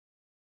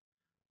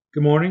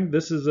Good morning.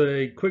 This is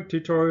a quick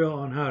tutorial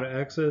on how to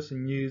access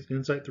and use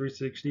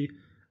Insite360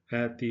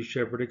 at the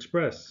Shepherd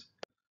Express.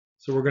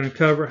 So we're going to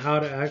cover how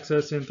to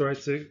access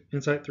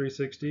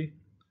Insite360,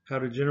 how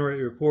to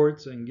generate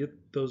reports and get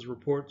those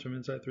reports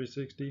from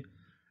Insite360,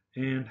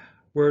 and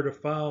where to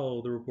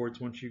file the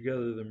reports once you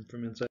gather them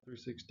from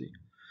Insite360.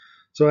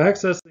 So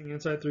accessing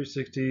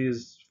Insite360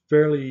 is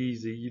fairly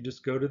easy. You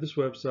just go to this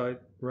website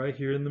right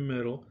here in the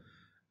middle.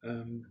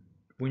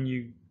 When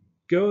you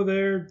go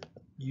there,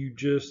 you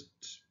just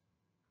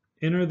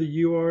enter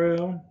the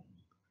URL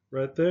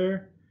right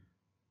there.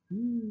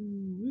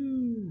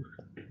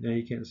 Now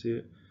you can't see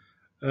it.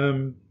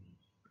 Your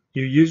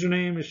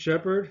username is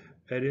Shepherd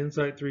at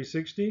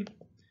Insite360,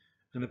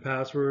 and the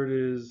password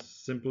is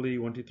simply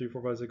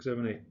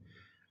 123456778.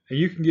 And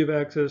you can give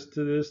access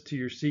to this to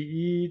your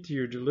CE, to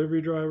your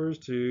delivery drivers,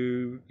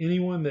 to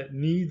anyone that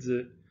needs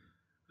it,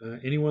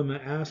 anyone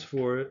that asks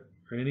for it,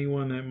 or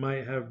anyone that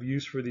might have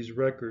use for these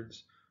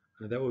records.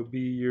 That would be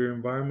your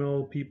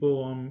environmental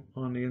people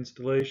on the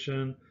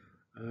installation,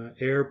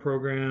 air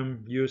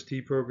program,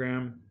 UST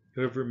program,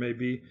 whoever it may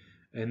be,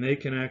 and they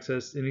can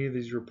access any of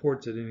these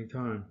reports at any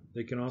time.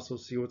 They can also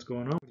see what's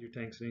going on with your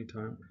tanks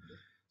anytime.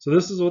 So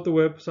this is what the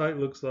website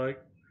looks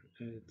like.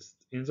 It's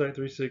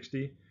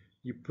Insite360.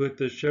 You put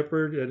the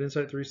Shepherd at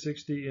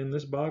Insite360 in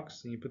this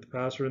box, and you put the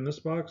password in this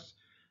box.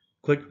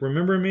 Click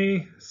Remember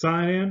Me,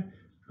 sign in.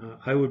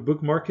 I would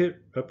bookmark it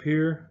up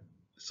here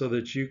so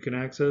that you can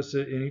access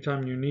it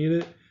anytime you need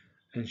it,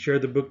 and share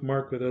the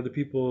bookmark with other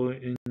people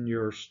in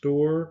your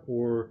store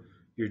or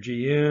your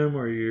GM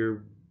or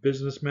your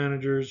business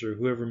managers or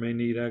whoever may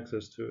need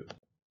access to it.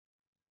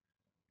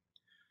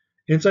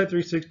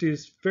 Insite360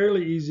 is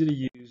fairly easy to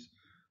use.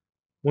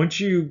 Once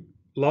you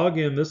log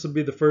in, this will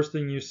be the first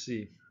thing you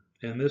see.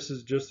 And this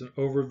is just an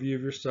overview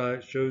of your site.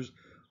 It shows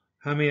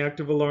how many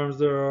active alarms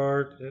there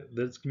are,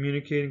 that's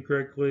communicating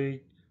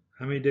correctly,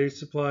 how many days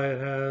supply it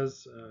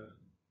has,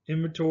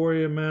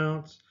 inventory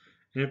amounts,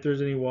 and if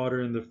there's any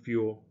water in the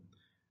fuel.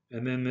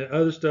 And then the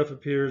other stuff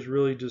appears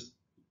really just,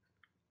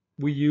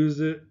 we use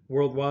it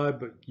worldwide,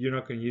 but you're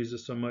not going to use it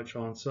so much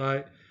on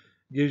site.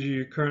 It gives you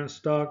your current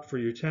stock for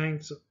your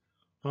tanks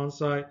on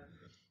site.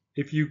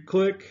 If you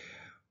click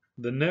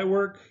the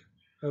network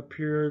up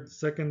here, the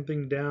second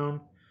thing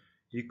down,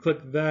 you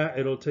click that,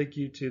 it'll take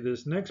you to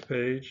this next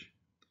page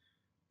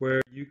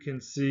where you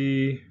can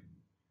see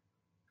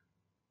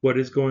what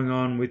is going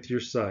on with your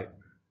site.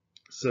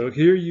 So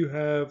here you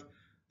have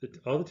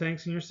all the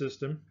tanks in your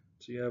system.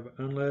 So you have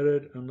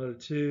unleaded, unleaded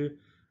 2,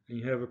 and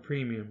you have a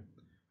premium.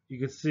 You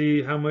can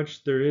see how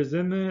much there is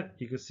in that.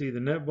 You can see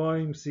the net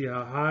volume, see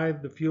how high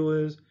the fuel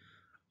is.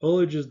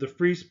 Ullage is the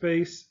free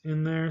space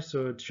in there,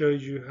 so it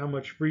shows you how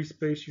much free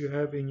space you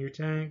have in your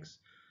tanks.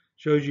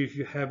 Shows you if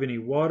you have any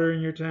water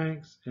in your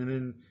tanks, and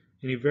then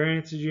any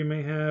variances you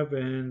may have,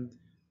 and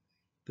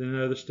then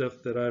other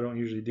stuff that I don't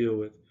usually deal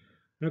with.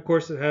 And of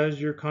course, it has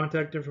your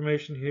contact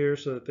information here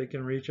so that they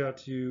can reach out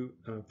to you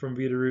from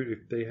Veeder-Root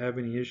if they have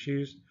any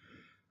issues.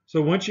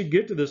 So once you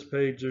get to this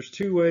page, there's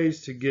two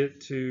ways to get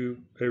to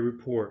a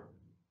report.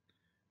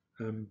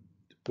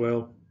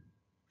 Well,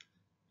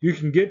 you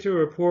can get to a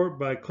report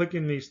by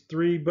clicking these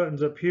three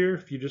buttons up here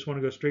if you just want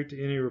to go straight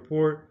to any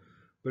report.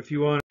 But if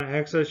you want to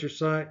access your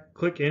site,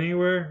 click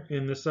anywhere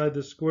in the side of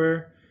the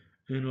square,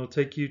 and it'll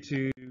take you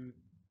to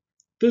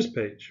this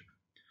page.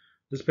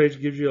 This page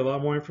gives you a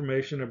lot more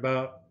information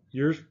about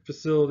your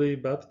facility,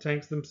 about the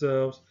tanks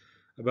themselves,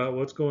 about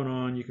what's going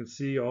on. You can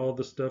see all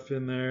the stuff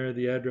in there,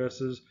 the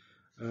addresses.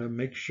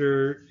 Make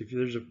sure if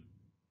there's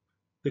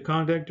the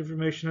contact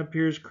information up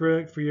here is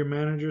correct for your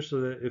manager so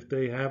that if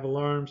they have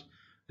alarms,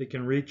 they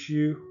can reach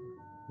you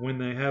when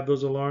they have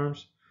those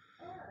alarms.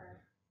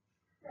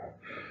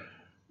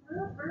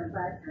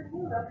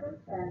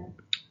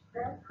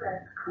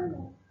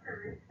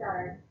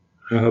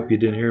 I hope you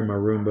didn't hear my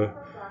Roomba.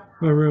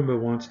 My Roomba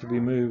wants to be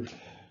moved.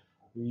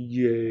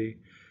 Yay.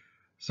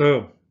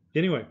 So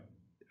anyway,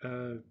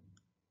 to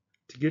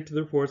get to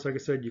the reports, like I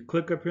said, you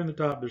click up here in the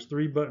top. There's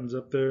three buttons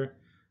up there.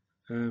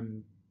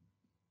 And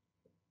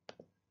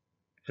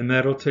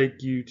that'll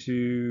take you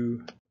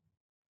to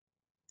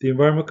the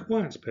environmental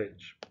compliance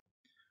page.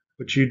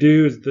 What you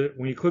do is that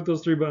when you click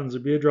those three buttons,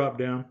 there'll be a drop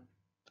down.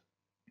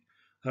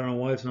 I don't know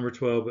why it's number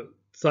 12, but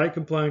site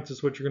compliance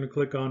is what you're going to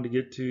click on to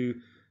get to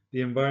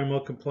the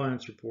environmental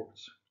compliance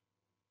reports.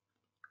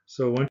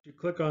 So once you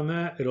click on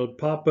that, it'll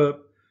pop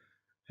up,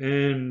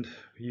 and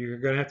you're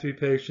going to have to be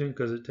patient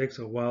because it takes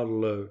a while to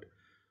load.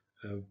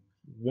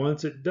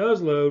 Once it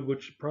does load,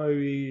 which probably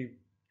be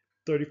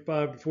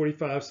 35 to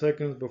 45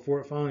 seconds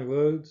before it finally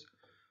loads,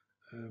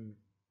 and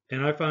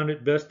I found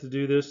it best to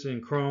do this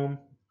in Chrome.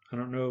 I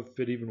don't know if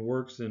it even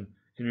works in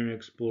Internet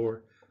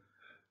Explorer.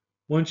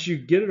 Once you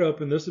get it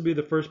open, this will be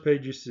the first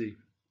page you see,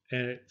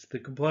 and it's the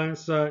compliance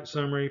site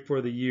summary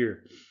for the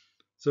year.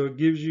 So it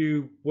gives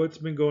you what's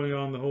been going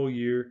on the whole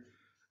year,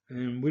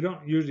 and we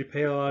don't usually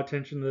pay a lot of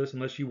attention to this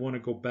unless you want to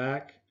go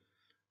back.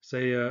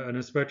 Say an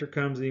inspector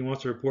comes and he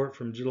wants a report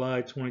from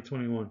July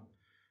 2021.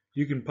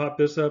 You can pop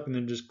this up and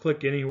then just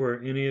click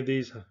anywhere, any of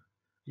these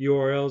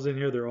URLs in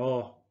here. They're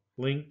all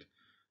linked.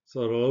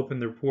 So it'll open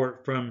the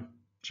report from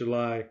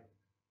July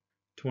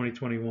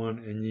 2021,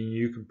 and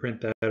you can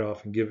print that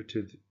off and give it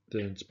to the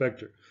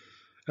inspector.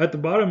 At the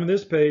bottom of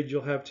this page,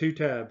 you'll have two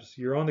tabs.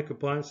 You're on the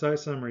Compliance Site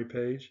Summary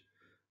page.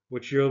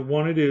 What you'll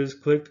want to do is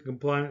click the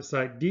Compliance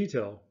Site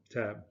Detail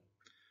tab.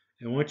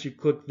 And once you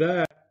click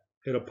that,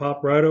 it'll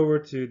pop right over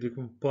to the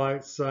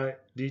Compliance Site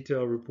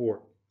Detail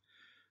Report.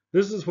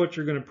 This is what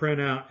you're going to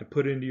print out and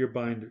put into your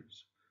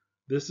binders.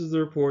 This is the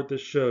report that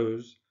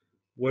shows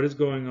what is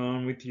going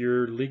on with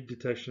your leak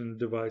detection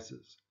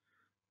devices.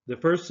 The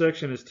first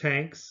section is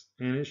tanks,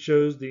 and it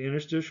shows the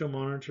interstitial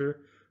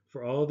monitor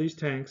for all of these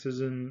tanks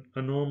is in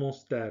a normal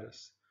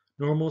status.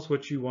 Normal is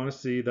what you want to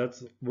see.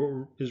 That's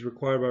what is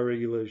required by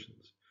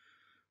regulations.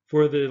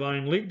 For the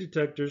line leak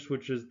detectors,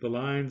 which is the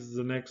lines is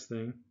the next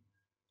thing,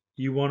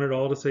 you want it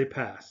all to say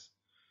pass.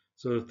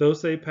 So if those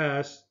say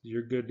pass,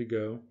 you're good to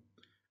go.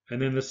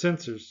 And then the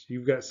sensors.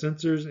 You've got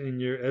sensors in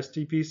your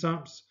STP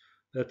sumps.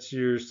 That's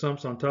your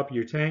sumps on top of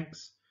your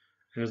tanks.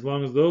 And as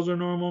long as those are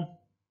normal,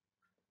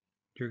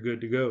 you're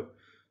good to go.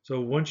 So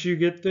once you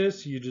get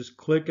this, you just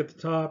click at the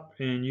top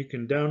and you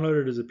can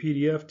download it as a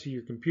PDF to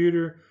your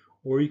computer,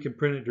 or you can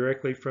print it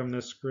directly from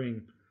this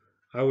screen.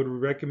 I would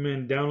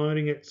recommend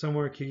downloading it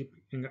somewhere,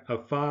 keeping a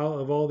file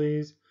of all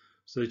these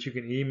so that you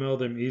can email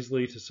them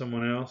easily to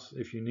someone else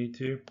if you need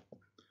to.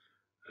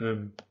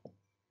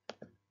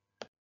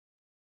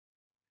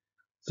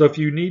 So if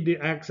you need to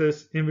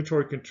access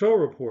inventory control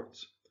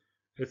reports,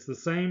 it's the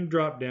same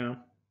drop down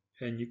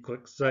and you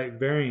click site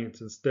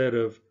variance instead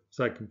of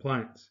site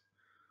compliance.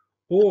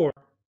 Or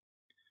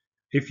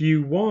if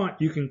you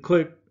want, you can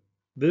click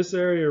this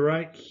area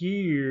right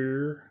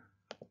here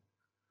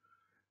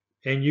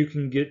and you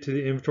can get to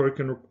the inventory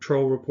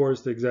control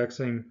reports, the exact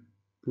same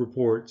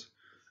reports,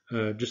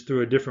 just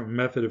through a different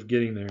method of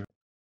getting there.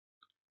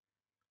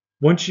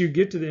 Once you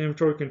get to the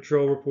inventory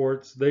control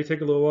reports, they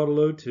take a little while to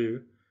load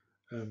too.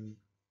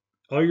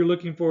 All you're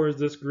looking for is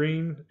this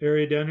green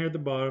area down here at the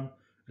bottom,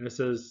 and it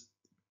says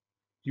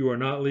you are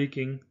not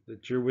leaking,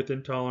 that you're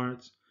within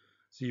tolerance.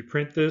 So you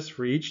print this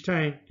for each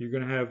tank. You're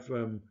going to have,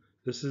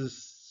 this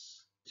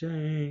is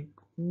tank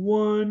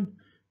 1.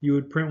 You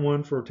would print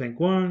one for tank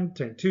 1,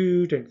 tank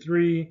 2, tank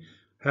 3,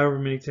 however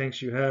many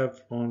tanks you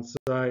have on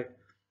site,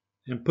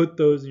 and put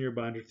those in your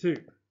binder 2.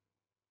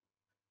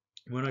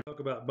 When I talk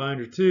about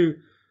binder 2,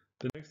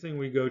 the next thing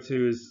we go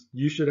to is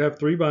you should have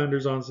 3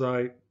 binders on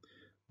site.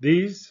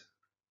 These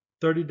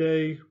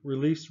 30-day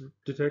release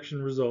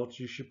detection results,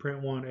 you should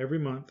print one every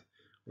month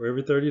or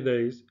every 30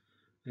 days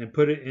and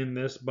put it in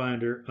this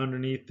binder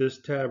underneath this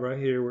tab right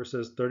here where it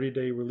says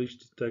 30-day release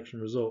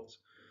detection results.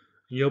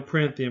 And you'll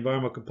print the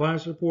environmental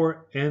compliance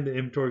report and the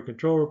inventory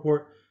control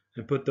report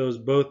and put those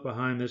both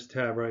behind this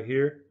tab right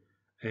here,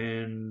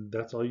 and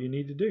that's all you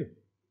need to do.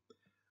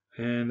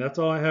 And that's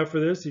all I have for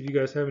this. If you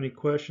guys have any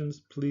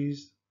questions,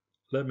 please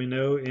let me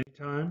know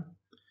anytime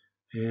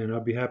and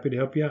I'll be happy to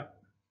help you out.